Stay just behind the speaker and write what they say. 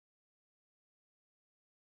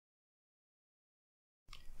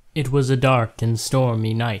It was a dark and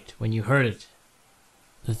stormy night when you heard it.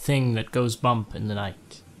 The thing that goes bump in the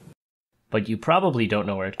night. But you probably don't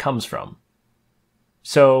know where it comes from.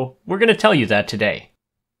 So, we're going to tell you that today.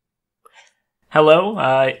 Hello,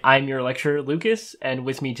 I'm your lecturer, Lucas, and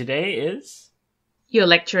with me today is... Your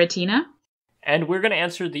lecturer, Tina. And we're going to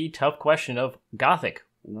answer the tough question of Gothic.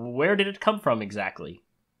 Where did it come from exactly?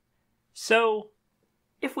 So,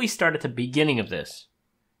 if we start at the beginning of this,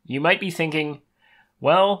 you might be thinking,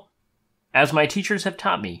 well, as my teachers have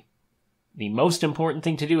taught me, the most important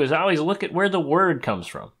thing to do is always look at where the word comes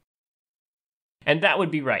from. And that would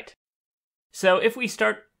be right. So if we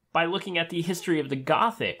start by looking at the history of the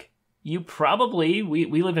Gothic, we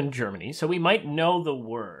live in Germany, so we might know the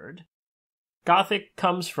word. Gothic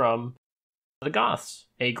comes from the Goths,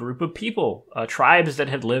 a group of people, tribes that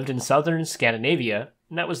had lived in southern Scandinavia,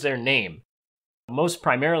 and that was their name. Most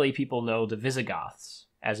primarily, people know the Visigoths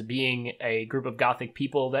as being a group of Gothic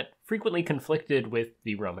people that frequently conflicted with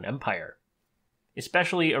the Roman Empire,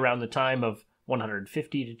 especially around the time of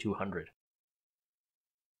 150 to 200.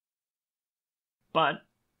 But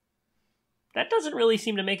that doesn't really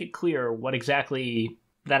seem to make it clear what exactly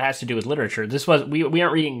that has to do with literature. We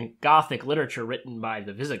aren't reading Gothic literature written by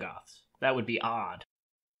the Visigoths. That would be odd.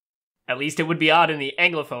 At least it would be odd in the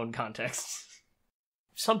Anglophone context.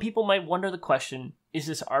 Some people might wonder the question, is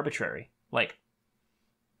this arbitrary?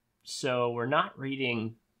 So we're not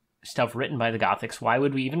reading stuff written by the Gothics, why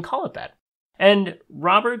would we even call it that? And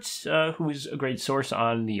Roberts, who is a great source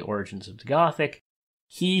on the origins of the Gothic,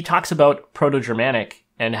 he talks about Proto-Germanic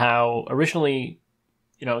and how originally,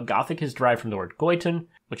 Gothic is derived from the word Goiten,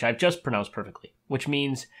 which I've just pronounced perfectly, which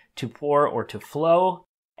means to pour or to flow.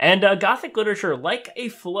 And Gothic literature, like a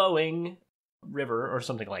flowing river or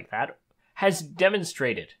something like that, has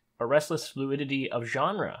demonstrated a restless fluidity of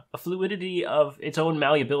genre, a fluidity of its own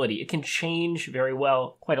malleability. It can change very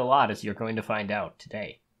well, quite a lot, as you're going to find out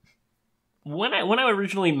today. When I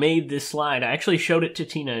originally made this slide, I actually showed it to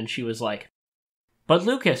Tina, and she was like, "But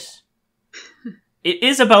Lucas, it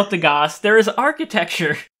is about the Goths. There is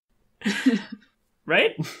architecture."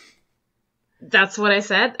 Right? That's what I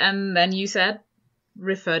said, and then you said,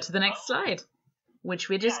 refer to the next slide, which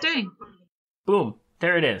we're just doing. Boom.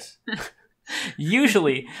 There it is.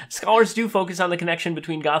 Usually, scholars do focus on the connection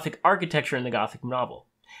between Gothic architecture and the Gothic novel.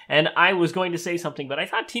 And I was going to say something, but I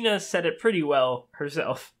thought Tina said it pretty well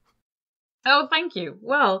herself. Oh, thank you.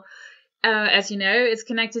 Well, as you know, it's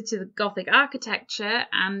connected to the Gothic architecture,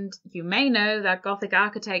 and you may know that Gothic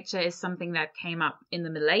architecture is something that came up in the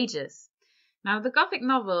Middle Ages. Now, the Gothic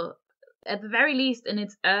novel, at the very least in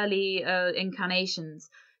its early incarnations,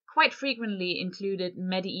 quite frequently included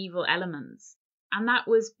medieval elements. And that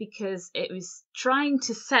was because it was trying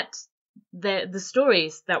to set the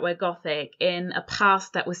stories that were Gothic in a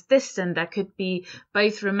past that was distant, that could be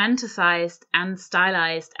both romanticized and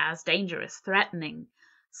stylized as dangerous, threatening,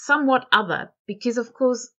 somewhat other. Because, of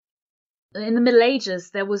course, in the Middle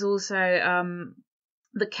Ages, there was also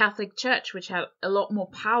the Catholic Church, which had a lot more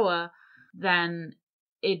power than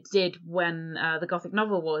it did when the Gothic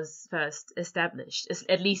novel was first established,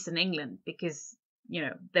 at least in England, because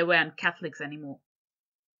there weren't Catholics anymore.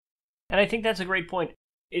 And I think that's a great point.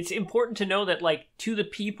 It's important to know that, to the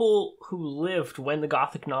people who lived when the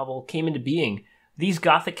Gothic novel came into being, these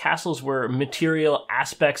Gothic castles were material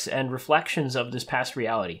aspects and reflections of this past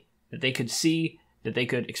reality that they could see, that they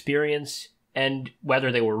could experience, and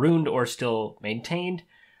whether they were ruined or still maintained,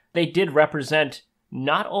 they did represent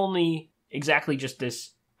not only exactly just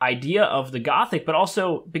this idea of the Gothic, but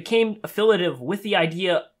also became affiliative with the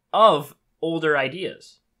idea of older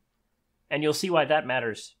ideas. And you'll see why that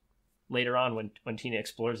matters later on when Tina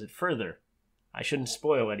explores it further. I shouldn't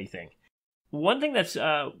spoil anything. One thing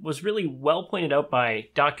that was really well pointed out by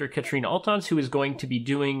Dr. Katrine Altons, who is going to be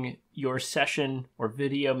doing your session or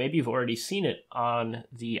video, maybe you've already seen it, on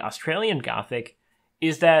the Australian Gothic,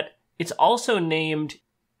 is that it's also named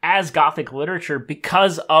as Gothic literature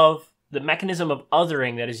because of the mechanism of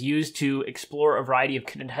othering that is used to explore a variety of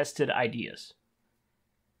contested ideas.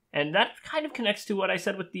 And that kind of connects to what I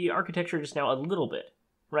said with the architecture just now a little bit,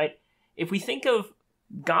 right? If we think of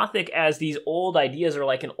Gothic as these old ideas, or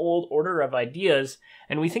like an old order of ideas,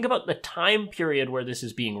 and we think about the time period where this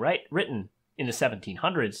is being written in the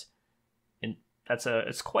 1700s, and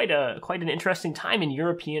it's quite an interesting time in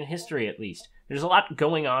European history, at least. There's a lot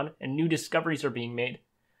going on, and new discoveries are being made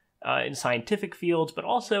in scientific fields, but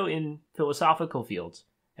also in philosophical fields.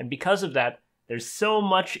 And because of that, there's so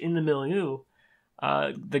much in the milieu.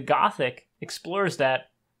 The Gothic explores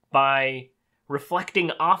that by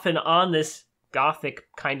reflecting often on this Gothic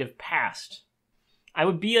kind of past. I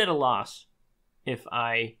would be at a loss if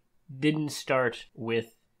I didn't start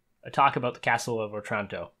with a talk about the Castle of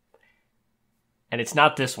Otranto. And it's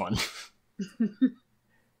not this one.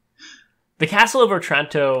 The Castle of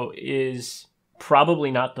Otranto is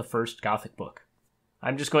probably not the first Gothic book.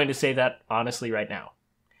 I'm just going to say that honestly right now.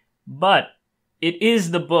 But it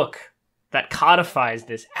is the book that codifies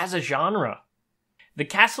this as a genre. The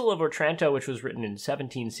Castle of Otranto, which was written in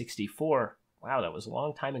 1764, wow, that was a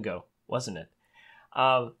long time ago, wasn't it?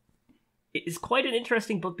 It is quite an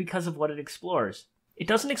interesting book because of what it explores. It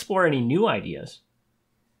doesn't explore any new ideas,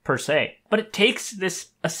 per se, but it takes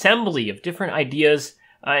this assembly of different ideas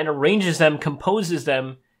and arranges them, composes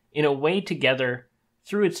them in a way together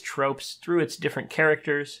through its tropes, through its different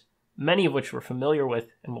characters, many of which we're familiar with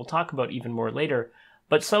and we'll talk about even more later,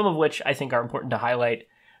 but some of which I think are important to highlight.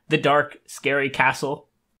 The dark, scary castle.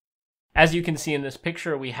 As you can see in this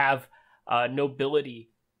picture, we have nobility.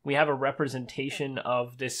 We have a representation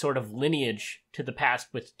of this sort of lineage to the past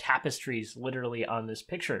with tapestries literally on this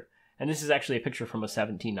picture. And this is actually a picture from a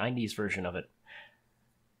 1790s version of it.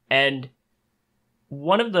 And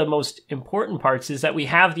one of the most important parts is that we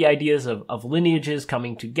have the ideas of lineages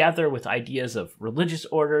coming together with ideas of religious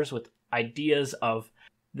orders, with ideas of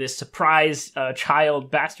this surprise child,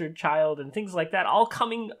 bastard child, and things like that, all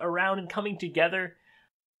coming around and coming together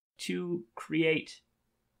to create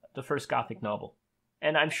the first Gothic novel.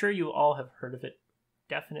 And I'm sure you all have heard of it.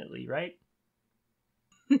 Definitely, right?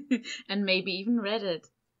 And maybe even read it.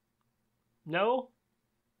 No?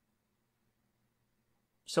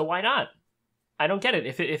 So why not? I don't get it.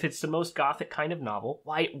 If it's the most Gothic kind of novel,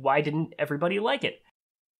 why didn't everybody like it?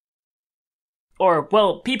 Or,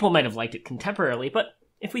 well, people might have liked it contemporarily, but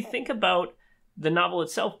if we think about the novel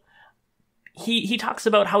itself, he talks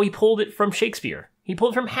about how he pulled it from Shakespeare. He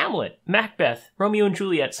pulled from Hamlet, Macbeth, Romeo and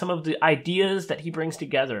Juliet, some of the ideas that he brings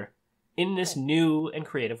together in this new and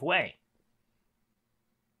creative way.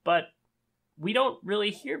 But we don't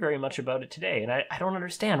really hear very much about it today, and I don't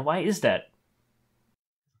understand. Why is that?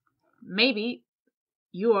 Maybe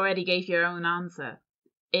you already gave your own answer.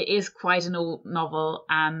 It is quite an old novel,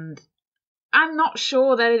 and I'm not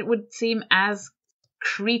sure that it would seem as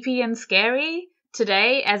creepy and scary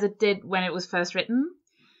today as it did when it was first written.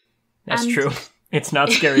 That's true. It's not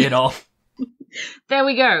scary at all. There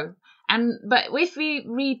we go. But if we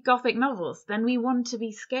read Gothic novels, then we want to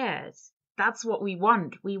be scared. That's what we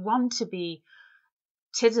want. We want to be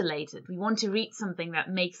titillated. We want to read something that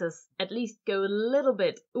makes us at least go a little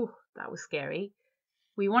bit, ooh, that was scary.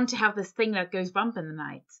 We want to have this thing that goes bump in the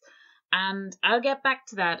night. And I'll get back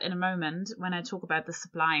to that in a moment when I talk about the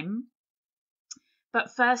sublime.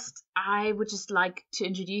 But first, I would just like to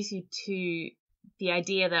introduce you to the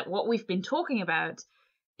idea that what we've been talking about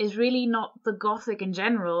is really not the Gothic in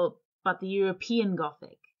general, but the European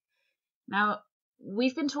Gothic. Now,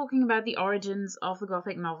 we've been talking about the origins of the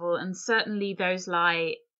Gothic novel, and certainly those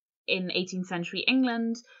lie in 18th century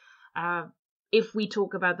England. If we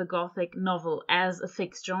talk about the Gothic novel as a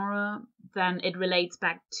fixed genre, then it relates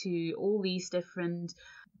back to all these different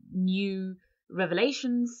new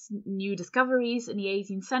revelations, new discoveries in the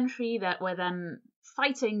 18th century that were then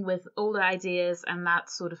fighting with older ideas, and that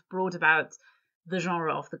sort of brought about the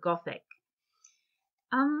genre of the Gothic.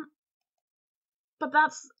 But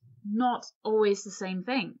that's not always the same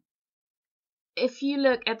thing. If you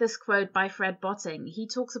look at this quote by Fred Botting, he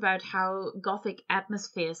talks about how Gothic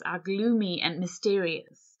atmospheres are gloomy and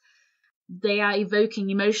mysterious. They are evoking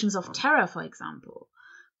emotions of terror, for example.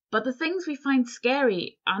 But the things we find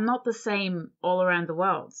scary are not the same all around the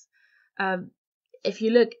world. If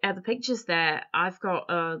you look at the pictures there, I've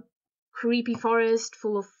got a creepy forest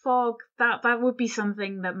full of fog. That would be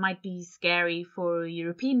something that might be scary for a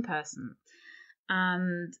European person.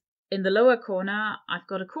 And in the lower corner, I've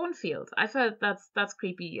got a cornfield. I've heard that's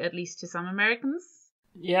creepy, at least to some Americans.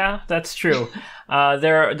 Yeah, that's true.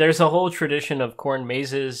 There's a whole tradition of corn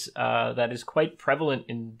mazes that is quite prevalent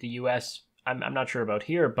in the U.S. I'm not sure about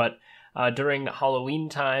here, but during Halloween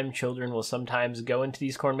time, children will sometimes go into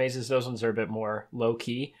these corn mazes. Those ones are a bit more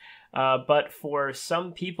low-key. But for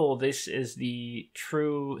some people, this is the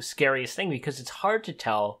true scariest thing because it's hard to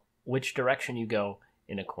tell which direction you go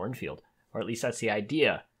in a cornfield. Or at least that's the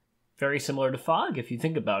idea. Very similar to fog, if you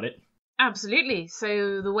think about it. Absolutely.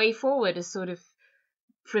 So the way forward is sort of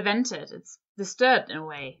prevented. It's disturbed in a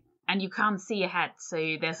way. And you can't see ahead. So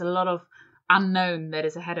there's a lot of unknown that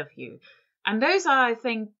is ahead of you. And those are, I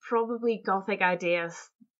think, probably Gothic ideas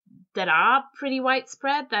that are pretty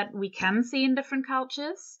widespread that we can see in different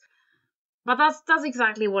cultures. But that's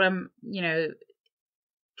exactly what I'm,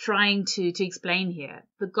 trying to explain here.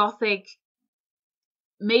 The Gothic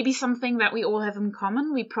may be something that we all have in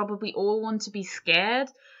common. We probably all want to be scared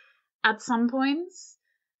at some points.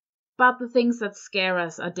 but the things that scare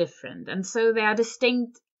us are different. And so there are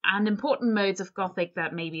distinct and important modes of Gothic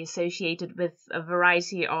that may be associated with a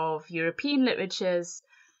variety of European literatures,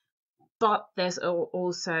 but there's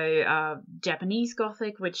also Japanese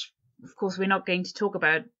Gothic, which of course we're not going to talk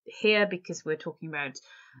about here because we're talking about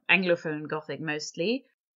Anglophone Gothic mostly.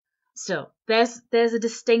 Still, there's a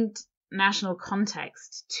distinct national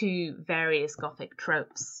context to various Gothic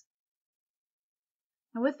tropes.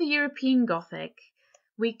 Now, with the European Gothic,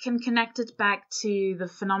 we can connect it back to the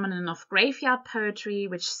phenomenon of graveyard poetry,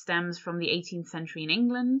 which stems from the 18th century in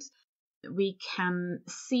England. We can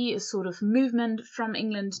see a sort of movement from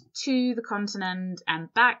England to the continent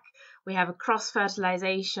and back. We have a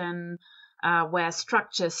cross-fertilization where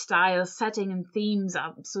structure, style, setting, and themes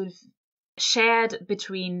are sort of shared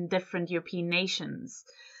between different European nations.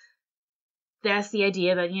 There's the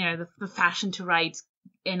idea that, the fashion to write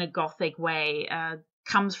in a Gothic way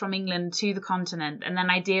comes from England to the continent, and then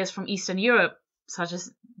ideas from Eastern Europe, such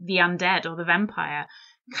as the undead or the vampire,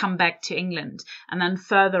 come back to England, and then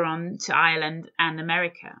further on to Ireland and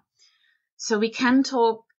America. So we can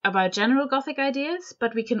talk about general Gothic ideas,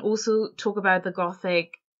 but we can also talk about the Gothic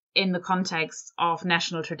in the context of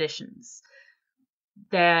national traditions.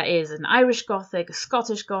 There is an Irish Gothic, a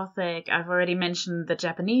Scottish Gothic. I've already mentioned the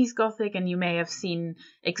Japanese Gothic, and you may have seen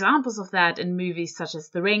examples of that in movies such as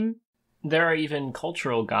The Ring. There are even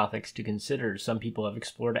cultural Gothics to consider. Some people have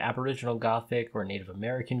explored Aboriginal Gothic or Native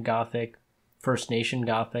American Gothic, First Nation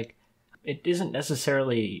Gothic. It isn't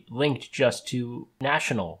necessarily linked just to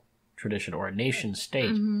national tradition or a nation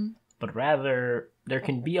state, but rather there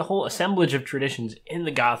can be a whole assemblage of traditions in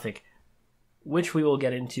the Gothic, which we will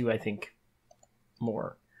get into, I think,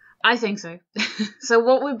 more. I think so. So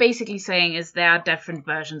what we're basically saying is there are different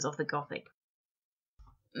versions of the Gothic.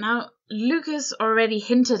 Now, Lucas already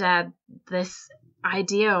hinted at this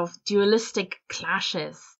idea of dualistic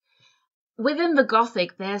clashes. Within the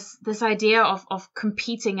Gothic, there's this idea of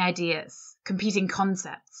competing ideas, competing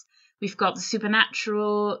concepts. We've got the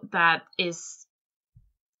supernatural that is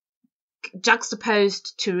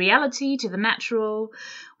juxtaposed to reality, to the natural.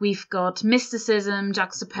 We've got mysticism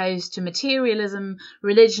juxtaposed to materialism,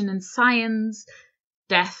 religion and science,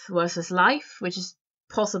 death versus life, which is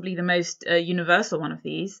possibly the most universal one of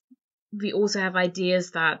these. We also have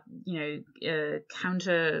ideas that,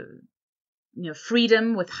 counter,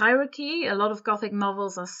 freedom with hierarchy. A lot of Gothic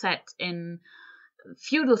novels are set in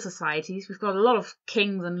feudal societies. We've got a lot of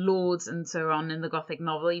kings and lords and so on in the Gothic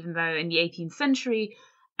novel, even though in the 18th century,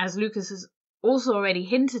 as Lucas has also already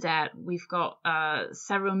hinted at, we've got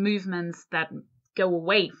several movements that go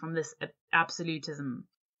away from this absolutism,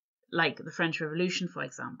 like the French Revolution, for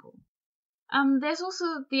example. There's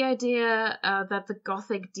also the idea that the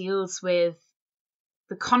Gothic deals with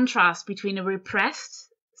the contrast between a repressed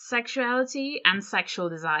sexuality and sexual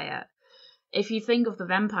desire. If you think of the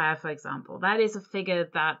vampire, for example, that is a figure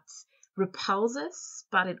that repulses,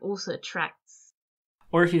 but it also attracts.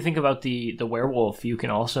 Or if you think about the werewolf, you can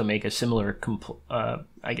also make a similar,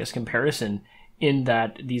 comparison in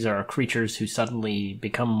that these are creatures who suddenly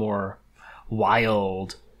become more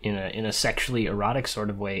wild in a sexually erotic sort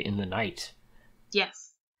of way in the night.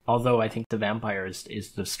 Yes. Although I think the vampire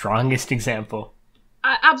is the strongest example.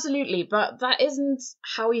 Absolutely, but that isn't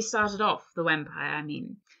how he started off, the vampire. I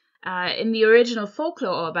mean, in the original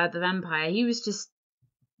folklore about the vampire, he was just,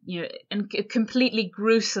 a completely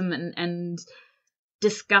gruesome and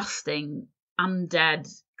disgusting undead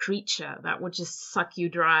creature that would just suck you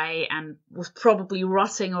dry and was probably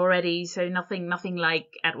rotting already. So nothing like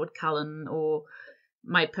Edward Cullen or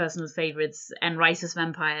my personal favorites, Anne Rice's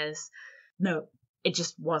vampires. No, it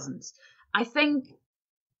just wasn't. I think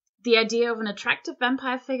the idea of an attractive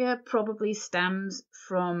vampire figure probably stems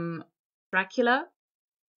from Dracula.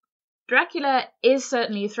 Dracula is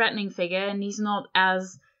certainly a threatening figure, and he's not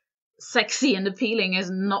as sexy and appealing as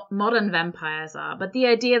not modern vampires are. But the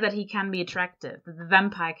idea that he can be attractive, that the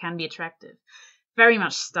vampire can be attractive, very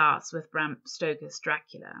much starts with Bram Stoker's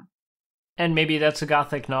Dracula. And maybe that's a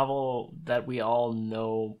Gothic novel that we all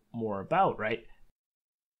know more about, right?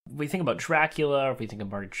 If we think about Dracula, or if we think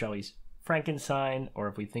about Mary Shelley's Frankenstein, or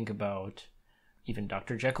if we think about even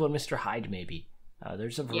Dr. Jekyll and Mr. Hyde, maybe.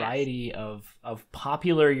 There's a variety of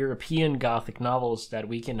popular European Gothic novels that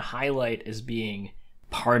we can highlight as being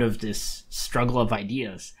part of this struggle of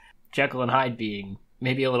ideas. Jekyll and Hyde being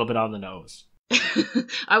maybe a little bit on the nose.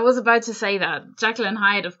 I was about to say that. Jekyll and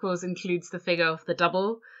Hyde, of course, includes the figure of the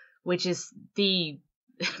double, which is the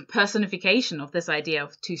personification of this idea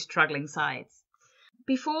of two struggling sides.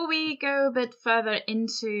 Before we go a bit further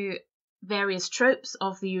into various tropes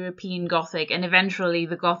of the European Gothic and eventually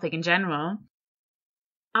the Gothic in general,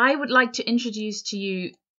 I would like to introduce to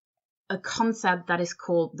you a concept that is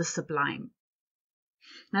called the sublime.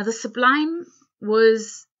 Now, the sublime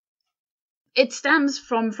it stems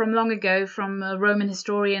from long ago from a Roman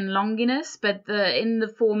historian Longinus, but in the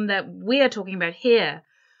form that we are talking about here,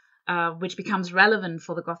 which becomes relevant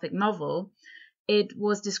for the Gothic novel, it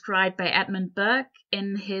was described by Edmund Burke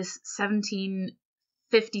in his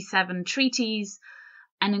 1757 treatise,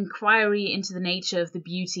 An Inquiry into the Nature of the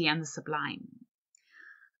Beauty and the Sublime.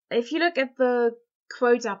 If you look at the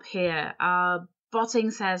quote up here,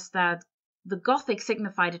 Botting says that the Gothic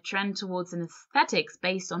signified a trend towards an aesthetics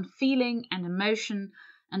based on feeling and emotion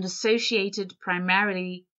and associated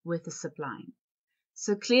primarily with the sublime.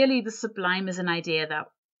 So clearly the sublime is an idea that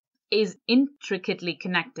is intricately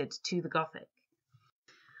connected to the Gothic.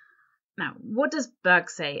 Now, what does Burke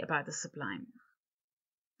say about the sublime?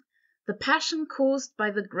 The passion caused by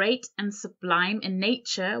the great and sublime in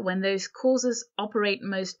nature when those causes operate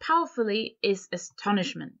most powerfully is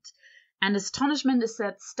astonishment. And astonishment is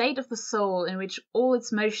that state of the soul in which all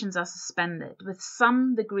its motions are suspended, with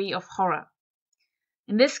some degree of horror.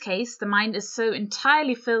 In this case, the mind is so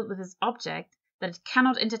entirely filled with its object that it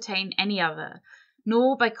cannot entertain any other,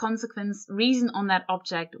 nor by consequence reason on that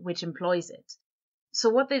object which employs it. So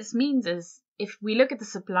what this means is, if we look at the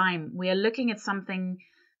sublime, we are looking at something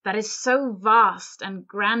that is so vast and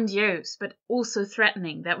grandiose, but also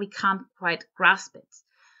threatening that we can't quite grasp it.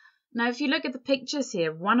 Now, if you look at the pictures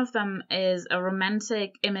here, one of them is a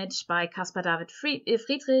romantic image by Caspar David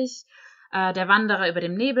Friedrich, Der Wanderer über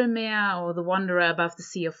dem Nebelmeer, or The Wanderer Above the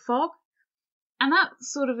Sea of Fog. And that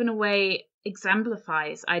sort of, in a way,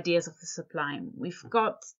 exemplifies ideas of the sublime. We've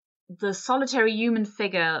got the solitary human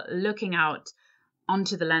figure looking out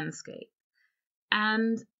onto the landscape.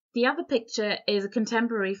 And the other picture is a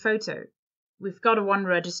contemporary photo. We've got a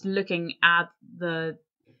wanderer just looking at the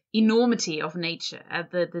enormity of nature,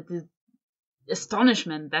 at the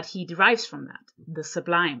astonishment that he derives from that, the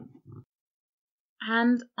sublime.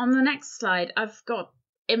 And on the next slide, I've got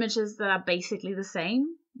images that are basically the same.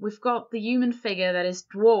 We've got the human figure that is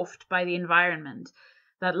dwarfed by the environment,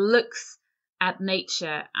 that looks at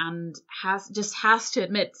nature and has to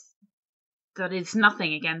admit that it's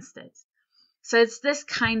nothing against it. So it's this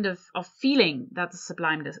kind of feeling that the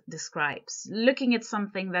sublime describes, looking at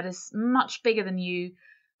something that is much bigger than you,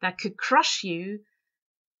 that could crush you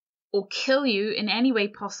or kill you in any way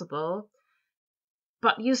possible,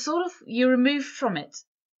 but you're removed from it.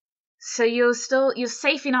 So you're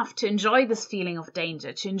safe enough to enjoy this feeling of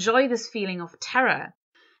danger, to enjoy this feeling of terror.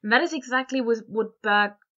 And that is exactly what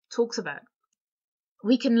Burke talks about.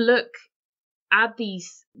 We can look at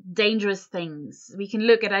these dangerous things. We can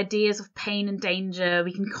look at ideas of pain and danger.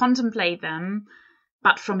 We can contemplate them,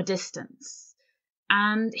 but from a distance.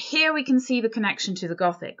 And here we can see the connection to the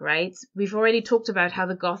Gothic, right? We've already talked about how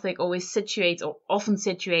the Gothic always situates, or often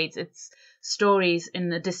situates, its stories in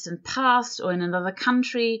the distant past or in another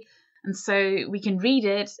country. And so we can read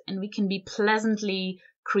it and we can be pleasantly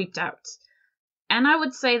creeped out. And I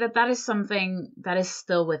would say that is something that is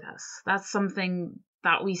still with us. That's something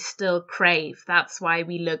that we still crave. That's why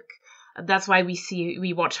we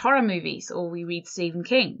watch horror movies or we read Stephen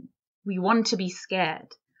King. We want to be scared.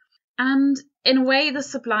 And in a way, the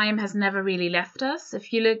sublime has never really left us.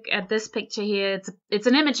 If you look at this picture here, it's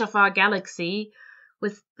an image of our galaxy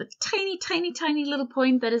with the tiny, tiny, tiny little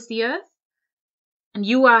point that is the Earth. And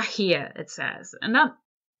you are here, it says. And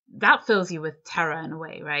that fills you with terror in a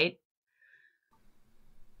way, right?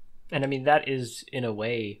 And I mean, that is, in a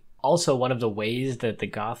way, also one of the ways that the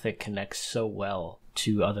Gothic connects so well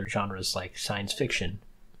to other genres like science fiction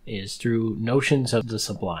is through notions of the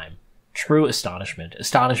sublime. True astonishment.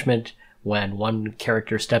 Astonishment when one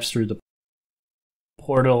character steps through the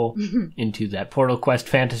portal into that Portal Quest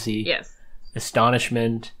fantasy. Yes.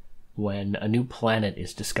 Astonishment when a new planet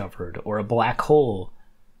is discovered or a black hole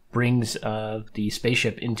brings the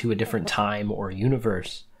spaceship into a different time or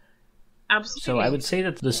universe. Absolutely. So I would say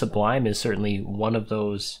that the sublime is certainly one of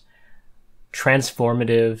those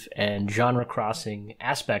transformative and genre-crossing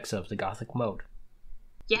aspects of the Gothic mode.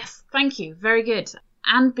 Yes, thank you. Very good.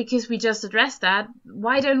 And because we just addressed that,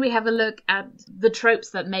 why don't we have a look at the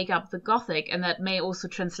tropes that make up the Gothic and that may also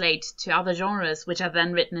translate to other genres, which are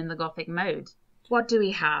then written in the Gothic mode? What do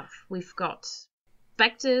we have? We've got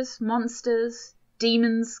spectres, monsters,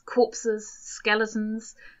 demons, corpses,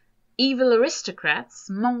 skeletons, evil aristocrats,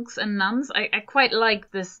 monks and nuns. I quite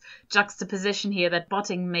like this juxtaposition here that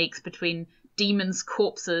Botting makes between demons,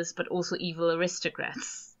 corpses, but also evil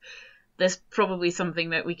aristocrats. There's probably something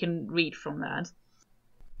that we can read from that.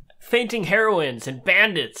 Fainting heroines and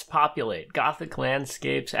bandits populate Gothic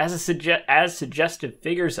landscapes as suggestive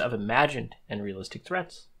figures of imagined and realistic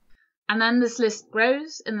threats. And then this list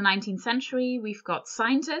grows. In the 19th century, we've got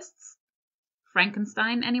scientists.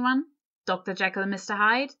 Frankenstein, anyone? Dr. Jekyll and Mr.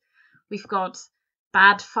 Hyde. We've got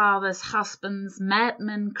bad fathers, husbands,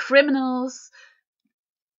 madmen, criminals.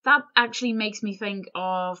 That actually makes me think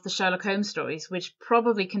of the Sherlock Holmes stories, which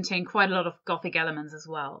probably contain quite a lot of Gothic elements as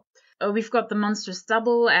well. We've got the monstrous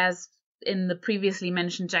double, as in the previously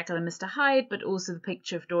mentioned Jekyll and Mr. Hyde, but also the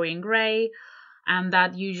picture of Dorian Gray, and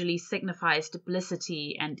that usually signifies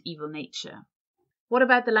duplicity and evil nature. What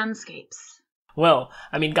about the landscapes? Well,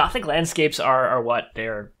 I mean, Gothic landscapes are what?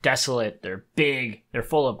 They're desolate, they're big, they're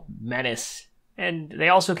full of menace, and they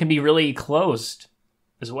also can be really closed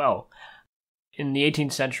as well. In the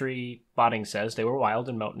 18th century, Botting says they were wild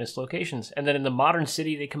and mountainous locations. And then in the modern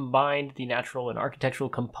city, they combined the natural and architectural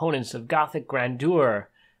components of Gothic grandeur,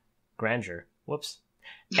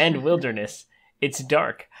 and wilderness. It's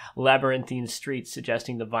dark, labyrinthine streets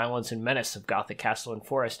suggesting the violence and menace of Gothic castle and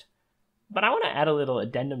forest. But I want to add a little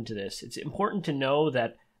addendum to this. It's important to know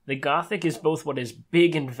that the Gothic is both what is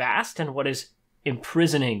big and vast and what is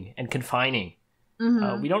imprisoning and confining.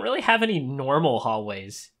 We don't really have any normal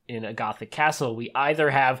hallways in a Gothic castle. We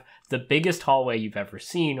either have the biggest hallway you've ever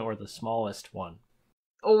seen or the smallest one.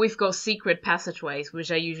 Or we've got secret passageways,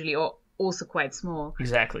 which are usually also quite small.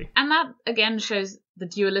 Exactly. And that, again, shows the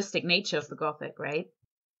dualistic nature of the Gothic, right?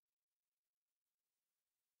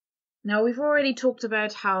 Now, we've already talked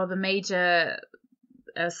about how the major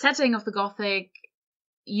setting of the Gothic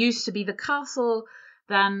used to be the castle,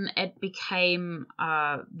 then it became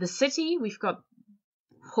the city. We've got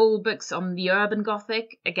whole books on the urban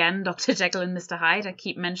Gothic. Again, Dr. Jekyll and Mr. Hyde, I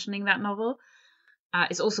keep mentioning that novel.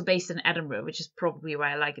 It's also based in Edinburgh, which is probably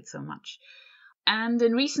why I like it so much. And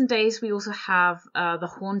in recent days, we also have the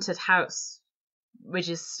haunted house, which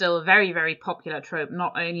is still a very, very popular trope,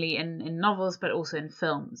 not only in novels, but also in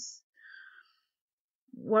films.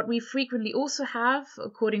 What we frequently also have,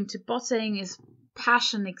 according to Botting, is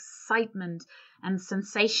passion, excitement, and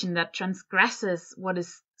sensation that transgresses what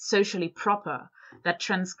is socially proper, that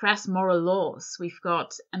transgress moral laws. We've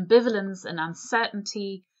got ambivalence and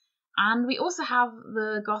uncertainty, and we also have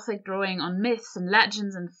the Gothic drawing on myths and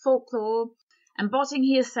legends and folklore. And Botting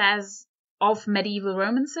here says of medieval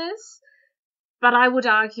romances, but I would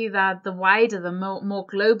argue that the wider, the more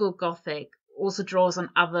global Gothic also draws on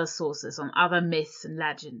other sources, on other myths and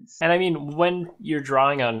legends. And I mean, when you're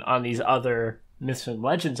drawing on these other myths and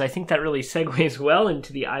legends, I think that really segues well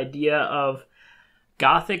into the idea of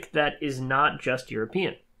Gothic that is not just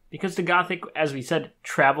European. Because the Gothic, as we said,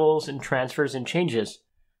 travels and transfers and changes.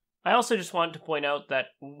 I also just want to point out that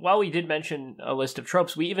while we did mention a list of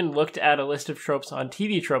tropes, we even looked at a list of tropes on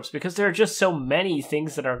TV tropes because there are just so many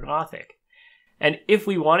things that are Gothic. And if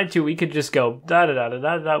we wanted to, we could just go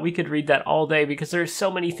da-da-da-da-da-da. We could read that all day because there are so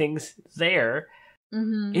many things there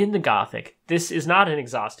in the Gothic. This is not an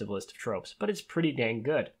exhaustive list of tropes, but it's pretty dang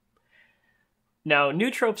good. Now, new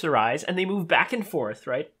tropes arise, and they move back and forth,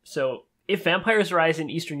 right? So if vampires arise in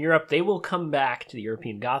Eastern Europe, they will come back to the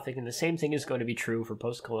European Gothic, and the same thing is going to be true for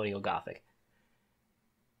post-colonial Gothic.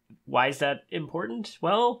 Why is that important?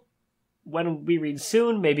 Well, when we read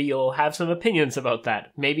soon, maybe you'll have some opinions about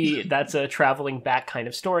that. Maybe that's a traveling back kind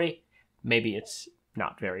of story. Maybe it's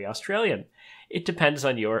not very Australian. It depends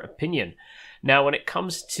on your opinion. Now, when it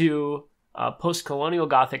comes to post-colonial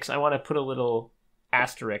Gothics, I want to put a little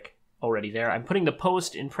asterisk already there. I'm putting the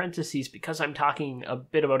post in parentheses because I'm talking a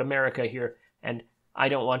bit about America here, and I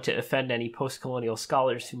don't want to offend any post-colonial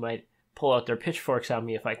scholars who might pull out their pitchforks on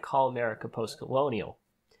me if I call America post-colonial.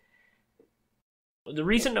 The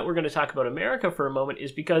reason that we're going to talk about America for a moment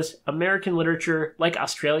is because American literature, like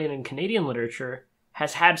Australian and Canadian literature,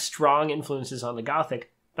 has had strong influences on the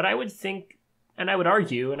Gothic, but I would think, and I would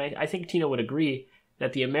argue, and I think Tina would agree,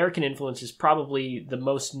 that the American influence is probably the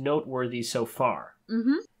most noteworthy so far.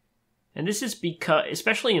 And this is because,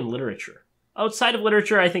 especially in literature. Outside of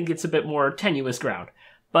literature, I think it's a bit more tenuous ground.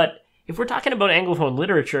 But if we're talking about Anglophone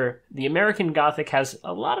literature, the American Gothic has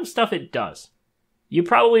a lot of stuff it does. You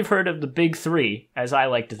probably have heard of the big three, as I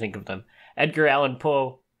like to think of them: Edgar Allan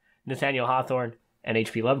Poe, Nathaniel Hawthorne, and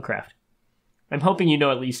H.P. Lovecraft. I'm hoping you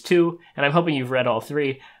know at least two, and I'm hoping you've read all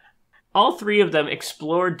three. All three of them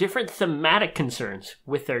explore different thematic concerns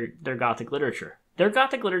with their Gothic literature. Their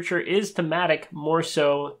Gothic literature is thematic more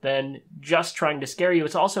so than just trying to scare you.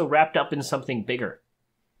 It's also wrapped up in something bigger.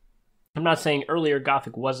 I'm not saying earlier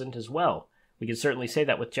Gothic wasn't as well. We can certainly say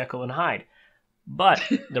that with Jekyll and Hyde. But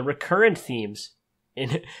the recurrent themes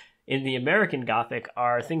in the American Gothic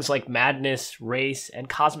are things like madness, race, and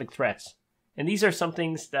cosmic threats. And these are some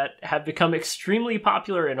things that have become extremely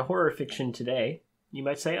popular in horror fiction today. You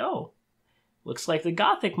might say, oh, looks like the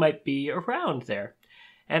Gothic might be around there.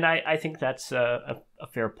 And I think that's a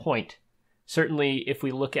fair point. Certainly, if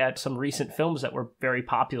we look at some recent films that were very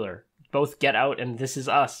popular, both Get Out and This Is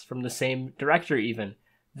Us, from the same director even,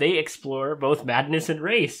 they explore both madness and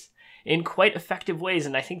race in quite effective ways,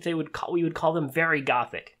 and I think we would call them very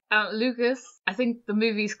Gothic. Lucas, I think the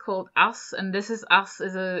movie's called Us, and This Is Us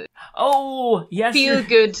is a yes,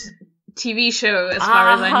 feel-good TV show, as far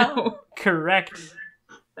as I know. Correct.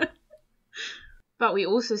 But we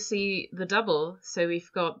also see the double, so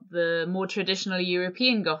we've got the more traditional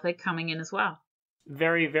European Gothic coming in as well.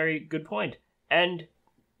 Very, very good point. And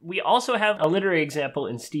we also have a literary example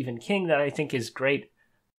in Stephen King that I think is great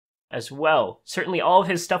as well. Certainly all of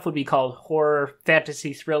his stuff would be called horror,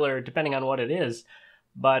 fantasy, thriller, depending on what it is,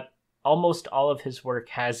 but almost all of his work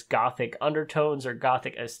has Gothic undertones or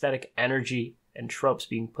Gothic aesthetic energy and tropes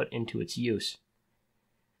being put into its use.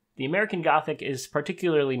 The American Gothic is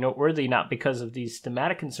particularly noteworthy not because of these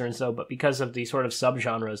thematic concerns, though, but because of the sort of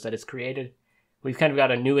subgenres that it's created. We've kind of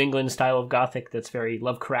got a New England style of Gothic that's very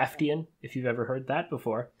Lovecraftian, if you've ever heard that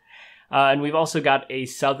before. And we've also got a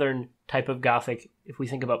Southern type of Gothic, if we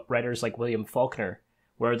think about writers like William Faulkner,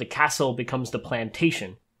 where the castle becomes the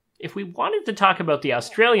plantation. If we wanted to talk about the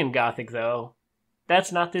Australian Gothic, though,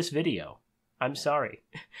 that's not this video. I'm sorry.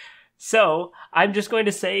 So, I'm just going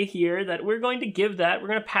to say here that we're going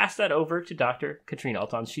to pass that over to Dr. Katrine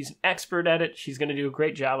Altons. She's an expert at it. She's going to do a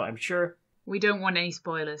great job, I'm sure. We don't want any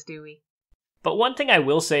spoilers, do we? But one thing I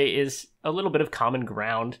will say is a little bit of common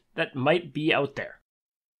ground that might be out there.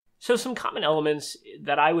 So some common elements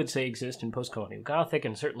that I would say exist in post-colonial Gothic,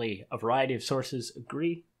 and certainly a variety of sources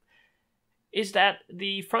agree, is that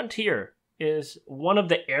the frontier is one of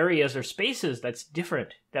the areas or spaces that's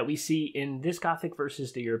different that we see in this Gothic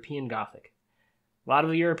versus the European Gothic. A lot of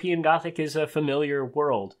the European Gothic is a familiar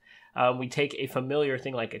world. We take a familiar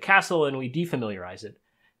thing like a castle and we defamiliarize it.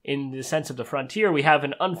 In the sense of the frontier, we have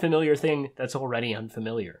an unfamiliar thing that's already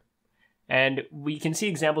unfamiliar. And we can see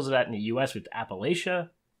examples of that in the US with Appalachia,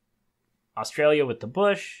 Australia with the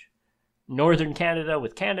bush, Northern Canada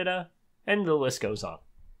with Canada, and the list goes on.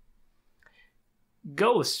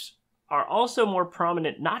 Ghosts are also more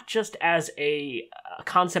prominent not just as a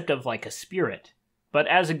concept of like a spirit, but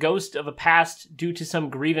as a ghost of a past due to some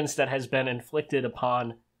grievance that has been inflicted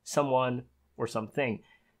upon someone or something.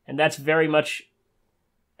 And that's very much,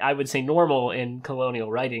 I would say, normal in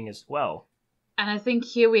colonial writing as well. And I think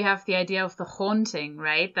here we have the idea of the haunting,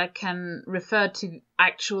 right? That can refer to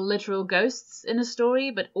actual literal ghosts in a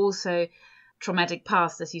story, but also traumatic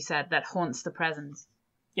past, as you said, that haunts the present.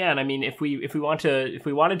 Yeah, and I mean, if we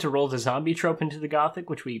wanted to roll the zombie trope into the Gothic,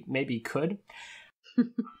 which we maybe could,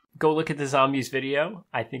 go look at the zombies video.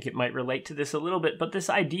 I think it might relate to this a little bit, but this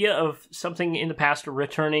idea of something in the past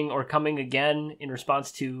returning or coming again in response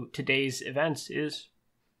to today's events is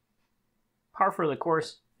par for the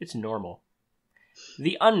course. It's normal.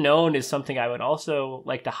 The unknown is something I would also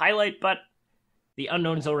like to highlight, but the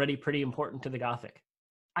unknown is already pretty important to the Gothic.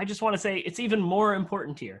 I just want to say it's even more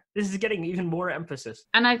important here. This is getting even more emphasis.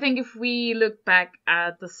 And I think if we look back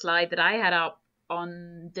at the slide that I had up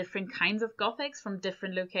on different kinds of Gothics from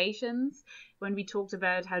different locations, when we talked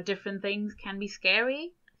about how different things can be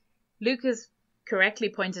scary, Lucas correctly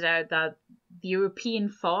pointed out that the European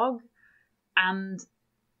fog and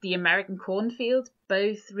the American cornfield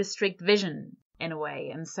both restrict vision in a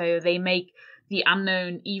way. And so they make the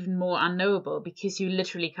unknown even more unknowable because you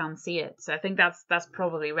literally can't see it. So I think that's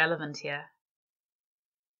probably relevant here.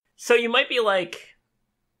 So you might be like,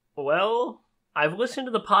 well, I've listened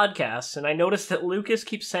to the podcast and I noticed that Lucas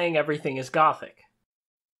keeps saying everything is Gothic.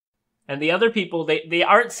 And the other people, they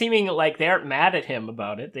aren't seeming like they aren't mad at him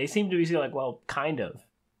about it. They seem to be like, well, kind of.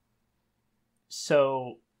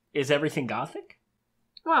 So is everything Gothic?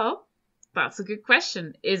 Well, that's a good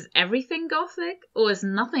question. Is everything Gothic or is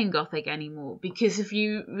nothing Gothic anymore? Because if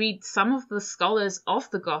you read some of the scholars of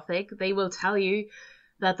the Gothic, they will tell you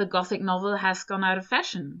that the Gothic novel has gone out of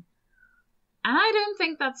fashion. And I don't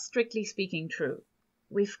think that's strictly speaking true.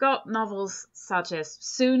 We've got novels such as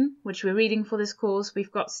Soon, which we're reading for this course.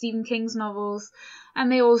 We've got Stephen King's novels,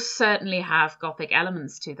 and they all certainly have Gothic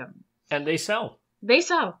elements to them. And they sell. They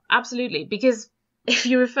sell, absolutely, because if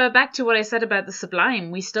you refer back to what I said about the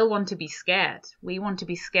sublime, we still want to be scared. We want to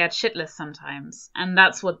be scared shitless sometimes, and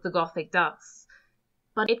that's what the Gothic does.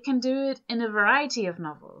 But it can do it in a variety of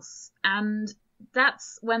novels, and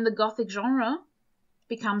that's when the Gothic genre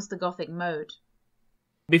becomes the Gothic mode.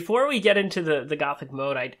 Before we get into the Gothic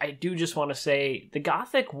mode, I do just want to say the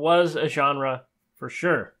Gothic was a genre for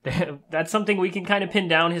sure. That's something we can kind of pin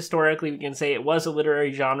down historically. We can say it was a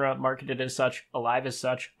literary genre, marketed as such, alive as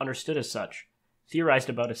such, understood as such, theorized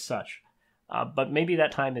about as such. But maybe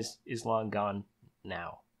that time is long gone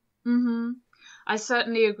now. Mm-hmm. I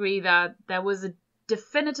certainly agree that there was a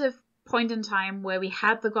definitive point in time where we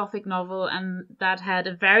had the Gothic novel and that had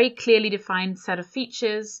a very clearly defined set of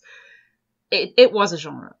features. It was a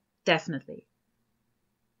genre, definitely.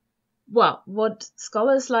 Well, what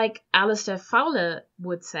scholars like Alistair Fowler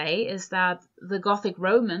would say is that the Gothic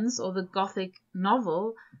romance or the Gothic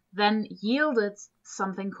novel then yielded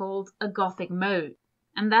something called a Gothic mode,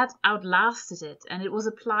 and that outlasted it, and it was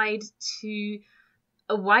applied to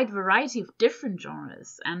a wide variety of different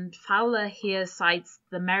genres. And Fowler here cites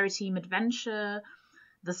the maritime adventure,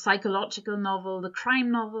 the psychological novel, the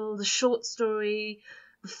crime novel, the short story,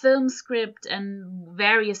 the film script, and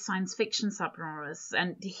various science fiction subgenres.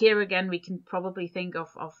 And here again, we can probably think of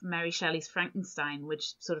Mary Shelley's Frankenstein,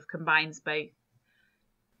 which sort of combines both.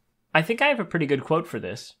 I think I have a pretty good quote for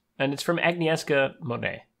this, and it's from Agnieszka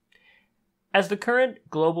Monet. As the current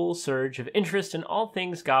global surge of interest in all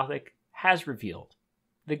things Gothic has revealed,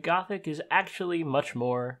 the Gothic is actually much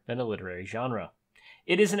more than a literary genre.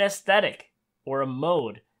 It is an aesthetic, or a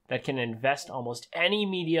mode, that can invest almost any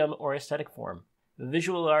medium or aesthetic form.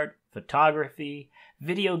 Visual art, photography,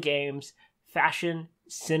 video games, fashion,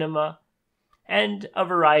 cinema, and a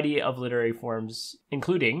variety of literary forms,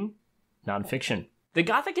 including nonfiction. The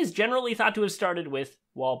Gothic is generally thought to have started with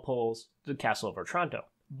Walpole's The Castle of Otranto,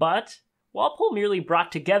 but Walpole merely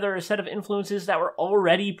brought together a set of influences that were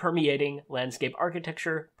already permeating landscape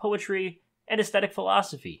architecture, poetry, and aesthetic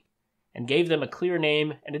philosophy, and gave them a clear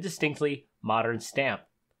name and a distinctly modern stamp,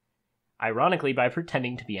 ironically by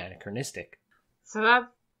pretending to be anachronistic. So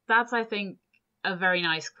that's, I think, a very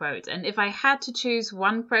nice quote. And if I had to choose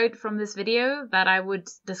one quote from this video that I would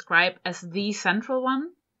describe as the central one,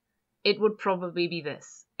 it would probably be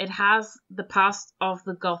this. It has the past of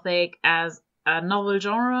the Gothic as a novel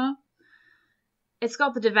genre. It's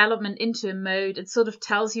got the development into a mode. It sort of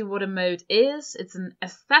tells you what a mode is. It's an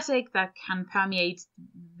aesthetic that can permeate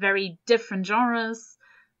very different genres.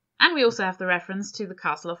 And we also have the reference to the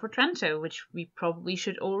Castle of Otranto, which we probably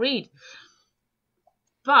should all read.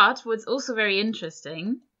 But what's also very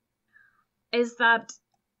interesting is that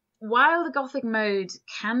while the Gothic mode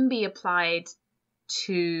can be applied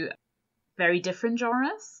to very different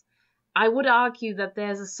genres, I would argue that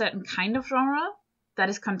there's a certain kind of genre that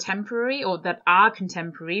is contemporary, or that are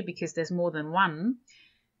contemporary because there's more than one,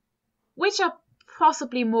 which are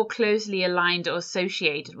possibly more closely aligned or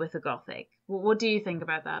associated with the Gothic. What do you think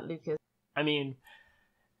about that, Lucas? I mean,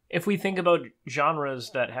 if we think about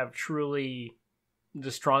genres that have truly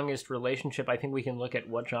the strongest relationship, I think we can look at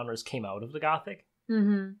what genres came out of the Gothic.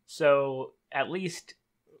 Mm-hmm. So at least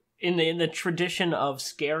in the tradition of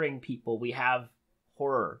scaring people, we have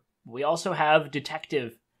horror. We also have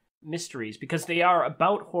detective mysteries, because they are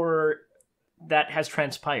about horror that has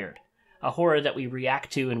transpired, a horror that we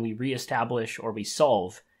react to and we reestablish or we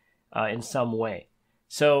solve in some way.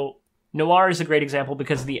 So noir is a great example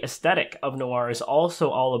because the aesthetic of noir is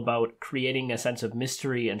also all about creating a sense of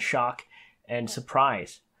mystery and shock and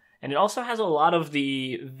surprise. And it also has a lot of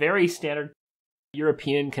the very standard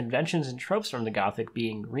European conventions and tropes from the Gothic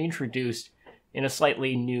being reintroduced in a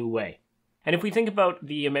slightly new way. And if we think about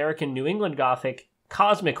the American New England Gothic,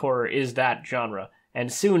 cosmic horror is that genre,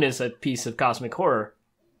 and soon is a piece of cosmic horror,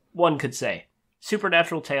 one could say.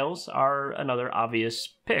 Supernatural tales are another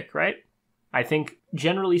obvious pick, right? I think,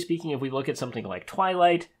 generally speaking, if we look at something like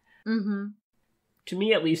Twilight, to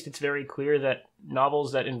me at least, it's very clear that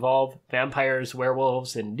novels that involve vampires,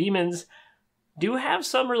 werewolves, and demons do have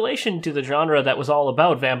some relation to the genre that was all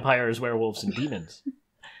about vampires, werewolves, and demons.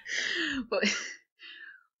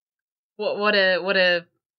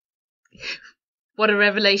 What a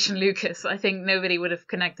revelation, Lucas. I think nobody would have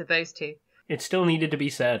connected those two. It still needed to be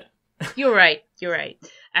said. You're right.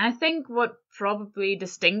 And I think what probably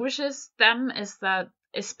distinguishes them is that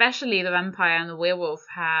especially the vampire and the werewolf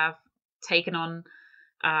have taken on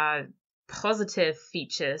positive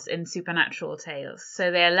features in supernatural tales.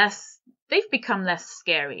 So they've become less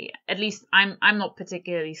scary. At least I'm not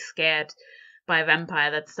particularly scared by a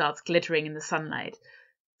vampire that starts glittering in the sunlight.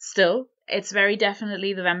 Still, it's very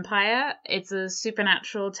definitely the vampire. It's a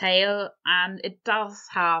supernatural tale, and it does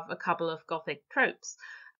have a couple of Gothic tropes.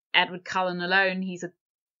 Edward Cullen alone, he's a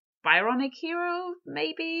Byronic hero,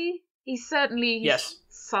 maybe? He's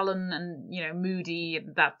sullen and, moody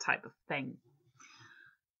and that type of thing.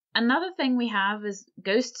 Another thing we have is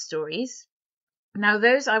ghost stories. Now,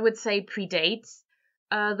 those I would say predate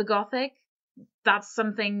the Gothic. That's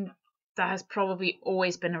something that has probably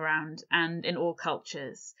always been around and in all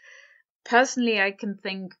cultures. Personally, I can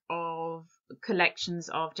think of collections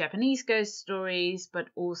of Japanese ghost stories, but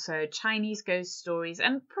also Chinese ghost stories,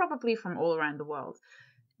 and probably from all around the world.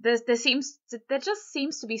 there just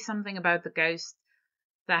seems to be something about the ghost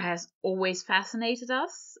that has always fascinated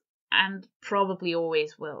us and probably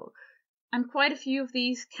always will. And quite a few of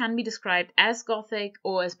these can be described as Gothic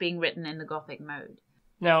or as being written in the Gothic mode.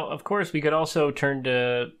 Now, of course, we could also turn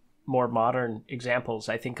to more modern examples.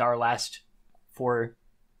 I think our last 4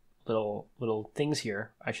 little things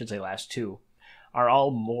here, I should say last 2, are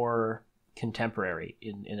all more contemporary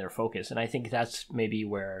in their focus. And I think that's maybe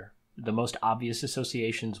where the most obvious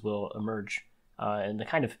associations will emerge, and the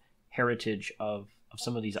kind of heritage of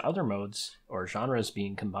some of these other modes or genres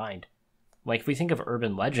being combined. Like if we think of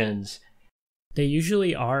urban legends, they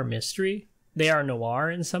usually are mystery. They are noir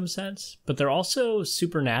in some sense, but they're also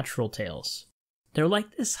supernatural tales. They're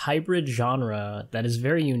like this hybrid genre that is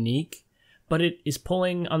very unique, but it is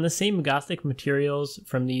pulling on the same Gothic materials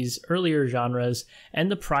from these earlier genres and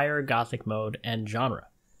the prior Gothic mode and genre.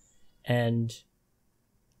 And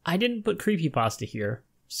I didn't put creepypasta here,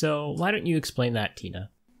 so why don't you explain that, Tina?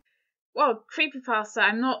 Well,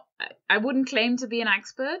 creepypasta, I wouldn't claim to be an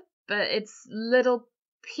expert, but it's little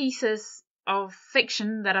pieces of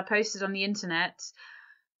fiction that are posted on the internet,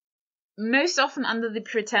 most often under the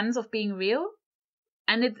pretense of being real.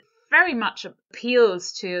 And it very much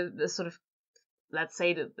appeals to the sort of, let's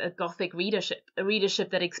say, the Gothic readership, a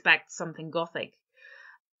readership that expects something Gothic,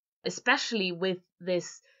 especially with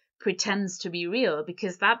this pretense to be real,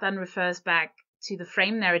 because that then refers back to the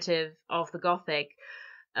frame narrative of the Gothic,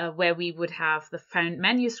 where we would have the found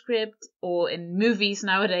manuscript, or in movies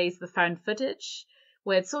nowadays, the found footage,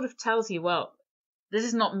 where it sort of tells you, well, this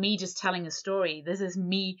is not me just telling a story. This is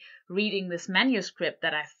me reading this manuscript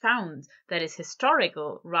that I found that is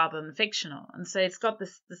historical rather than fictional. And so it's got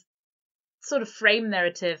this sort of frame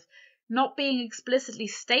narrative not being explicitly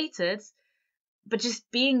stated, but just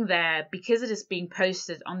being there because it is being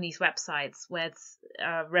posted on these websites where it's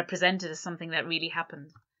represented as something that really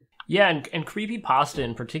happened. Yeah, and creepypasta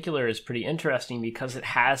in particular is pretty interesting because it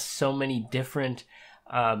has so many different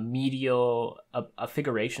medial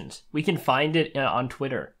figurations. We can find it on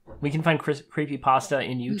Twitter. We can find creepypasta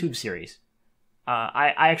in YouTube series.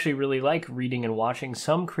 I actually really like reading and watching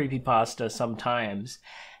some creepypasta sometimes,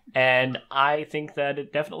 and I think that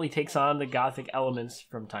it definitely takes on the Gothic elements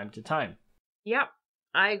from time to time. Yep,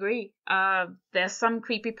 I agree. There's some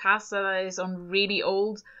creepypasta that is on really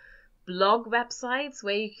old blog websites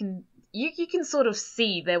where you can sort of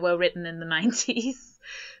see they were written in the 90s,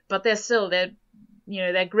 but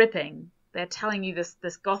they're gripping. They're telling you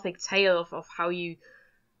this Gothic tale of how you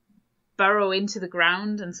burrow into the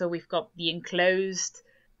ground, and so we've got the enclosed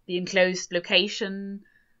location,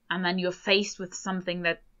 and then you're faced with something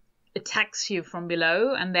that attacks you from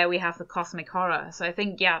below, and there we have the cosmic horror. So I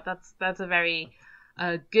think, yeah, that's a very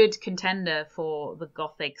good contender for the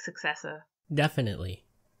Gothic successor. Definitely.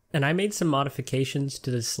 And I made some modifications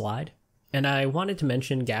to this slide, and I wanted to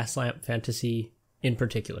mention Gaslamp Fantasy in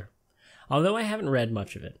particular. Although I haven't read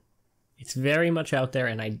much of it, it's very much out there,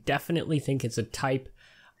 and I definitely think it's a type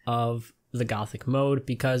of the Gothic mode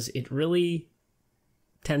because it really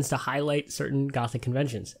tends to highlight certain Gothic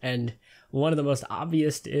conventions. And one of the most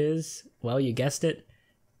obvious is, well, you guessed it,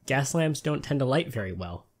 gas lamps don't tend to light very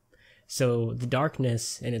well. So the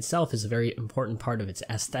darkness in itself is a very important part of its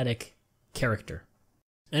aesthetic character.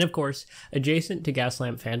 And of course, adjacent to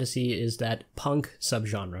Gaslamp Fantasy is that punk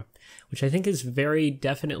subgenre, which I think is very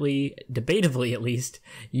definitely, debatably at least,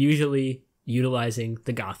 usually utilizing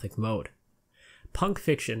the Gothic mode. Punk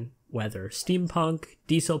fiction, whether steampunk,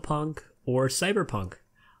 diesel punk, or cyberpunk,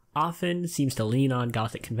 often seems to lean on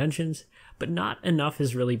Gothic conventions, but not enough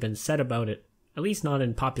has really been said about it, at least not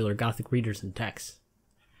in popular Gothic readers and texts.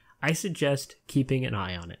 I suggest keeping an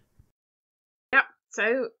eye on it. Yep,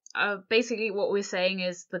 so basically what we're saying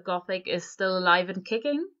is the Gothic is still alive and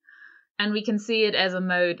kicking, and we can see it as a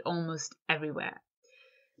mode almost everywhere.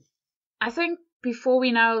 I think before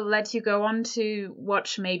we now let you go on to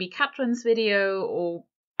watch maybe Katrin's video or,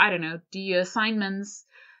 I don't know, do your assignments,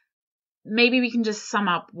 maybe we can just sum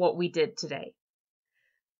up what we did today.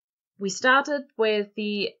 We started with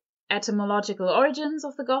the etymological origins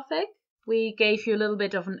of the Gothic. We gave you a little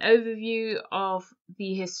bit of an overview of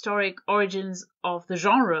the historic origins of the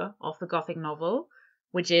genre of the Gothic novel,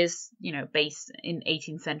 which is, based in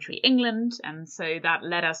 18th century England. And so that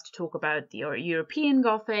led us to talk about the European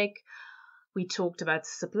Gothic. We talked about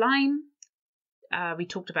sublime. We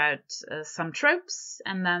talked about some tropes.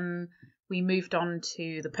 And then we moved on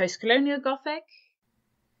to the post-colonial Gothic.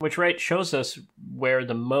 Which, shows us where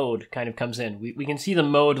the mode kind of comes in. We can see the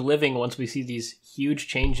mode living once we see these huge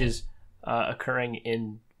changes occurring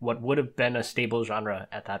in what would have been a stable genre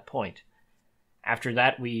at that point. After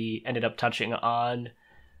that, we ended up touching on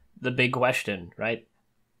the big question, right?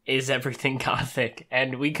 is everything Gothic?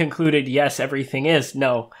 And we concluded, yes, everything is.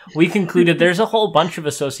 No, we concluded there's a whole bunch of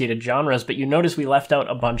associated genres, but you notice we left out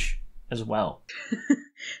a bunch as well.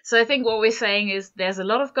 So I think what we're saying is there's a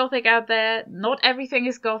lot of Gothic out there. Not everything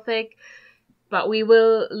is Gothic, but we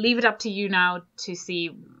will leave it up to you now to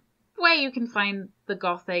see where you can find the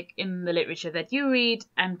Gothic in the literature that you read,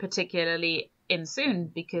 and particularly in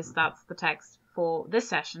Soon, because that's the text for this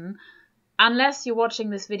session. Unless you're watching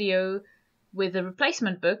this video with a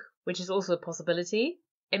replacement book, which is also a possibility,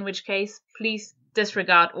 in which case please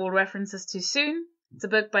disregard all references to Soon. It's a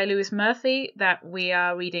book by Lewis Murphy that we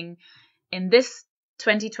are reading in this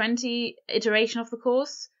 2020 iteration of the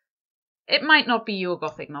course. It might not be your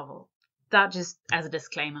Gothic novel. That just as a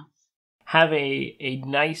disclaimer. Have a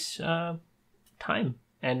nice time,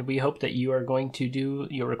 and we hope that you are going to do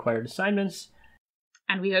your required assignments.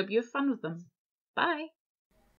 And we hope you have fun with them. Bye.